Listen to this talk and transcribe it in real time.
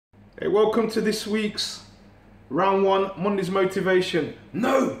Hey, welcome to this week's round one Monday's motivation.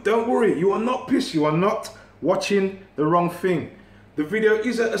 No, don't worry, you are not pissed. You are not watching the wrong thing. The video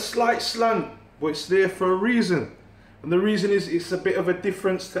is at a slight slant, but it's there for a reason. And the reason is it's a bit of a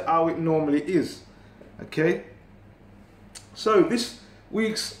difference to how it normally is. Okay? So this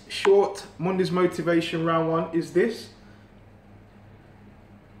week's short Monday's motivation round one is this.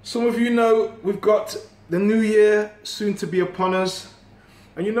 Some of you know we've got the new year soon to be upon us.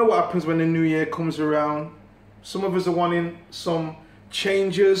 And you know what happens when the new year comes around. Some of us are wanting some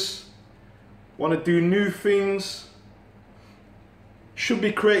changes, want to do new things, should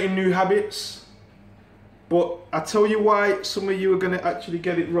be creating new habits. But I tell you why some of you are going to actually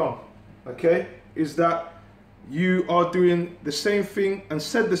get it wrong, okay? Is that you are doing the same thing and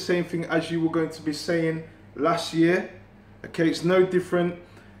said the same thing as you were going to be saying last year. Okay, it's no different.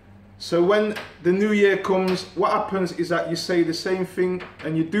 So when the new year comes, what happens is that you say the same thing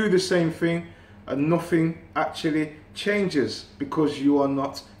and you do the same thing and nothing actually changes because you are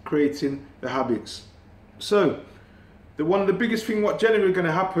not creating the habits. So one of the biggest thing what generally going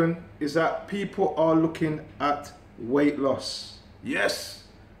to happen is that people are looking at weight loss. Yes,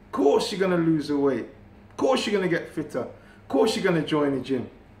 of course you're going to lose the weight. Of course you're going to get fitter. Of course you're going to join the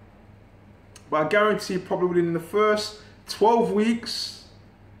gym. But I guarantee probably within the first 12 weeks,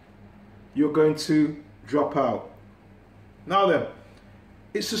 you're going to drop out. Now then,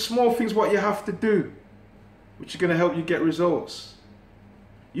 it's the small things what you have to do which are going to help you get results.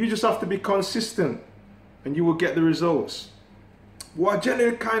 You just have to be consistent and you will get the results. What I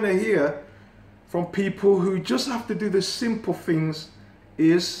generally kind of hear from people who just have to do the simple things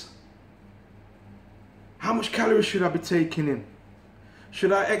is, how much calories should I be taking in?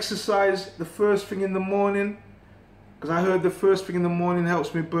 Should I exercise the first thing in the morning? Because I heard the first thing in the morning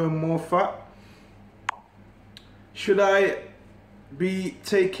helps me burn more fat. Should I be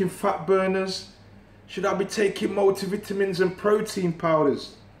taking fat burners? Should I be taking multivitamins and protein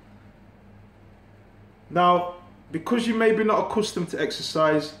powders? Now, because you may be not accustomed to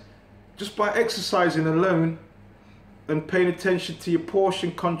exercise, just by exercising alone and paying attention to your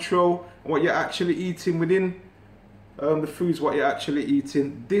portion control and what you're actually eating within the foods what you're actually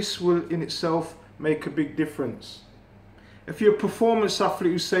eating, this will in itself make a big difference. If you're a performance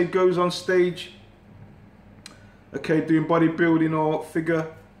athlete who say goes on stage, okay, doing bodybuilding or figure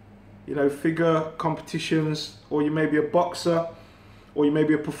competitions, or you may be a boxer, or you may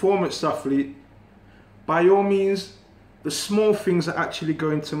be a performance athlete, by all means, the small things are actually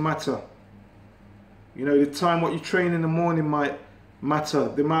going to matter. You know, the time what you train in the morning might matter,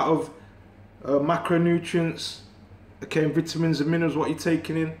 the amount of macronutrients, okay, and vitamins and minerals what you're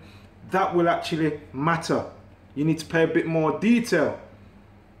taking in, that will actually matter. You need to pay a bit more detail.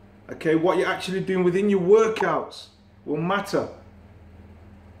 Okay, what you're actually doing within your workouts will matter.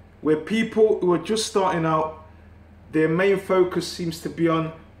 Where people who are just starting out, their main focus seems to be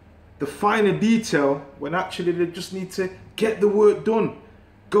on the finer detail, when actually they just need to get the work done.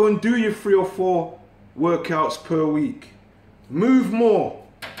 Go and do your 3 or 4 workouts per week. Move more.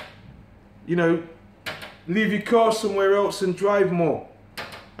 You know, leave your car somewhere else and drive more.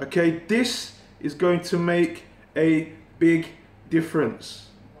 Okay, this is going to make a big difference.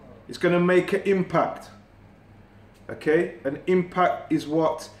 It's going to make an impact. Okay, an impact is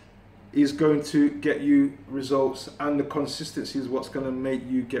what is going to get you results, and the consistency is what's going to make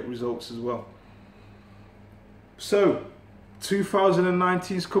you get results as well. So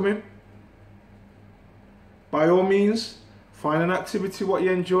 2019 is coming. By all means, find an activity what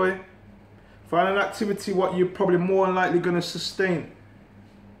you enjoy. Find an activity what you're probably more than likely going to sustain.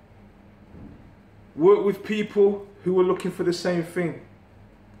 Work with people who are looking for the same thing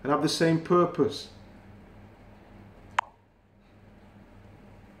and have the same purpose.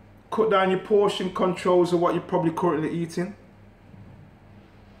 Cut down your portion controls of what you're probably currently eating.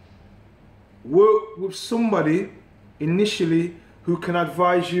 Work with somebody initially who can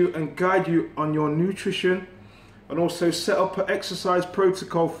advise you and guide you on your nutrition, and also set up an exercise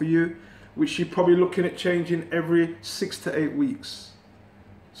protocol for you, which you're probably looking at changing every 6 to 8 weeks.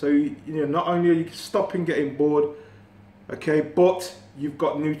 So, you know, not only are you stopping getting bored, okay, but you've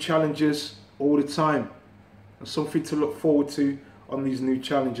got new challenges all the time and something to look forward to on these new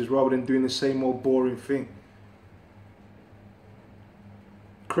challenges rather than doing the same old boring thing.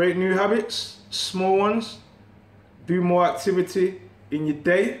 Create new habits, small ones. Do more activity in your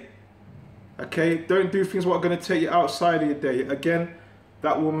day. Okay, don't do things what are going to take you outside of your day. Again,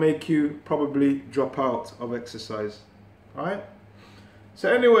 that will make you probably drop out of exercise. All right?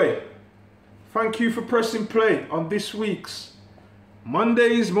 So anyway, thank you for pressing play on this week's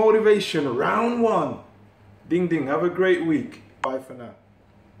Monday's Motivation Round 1. Ding ding, have a great week. Bye for now.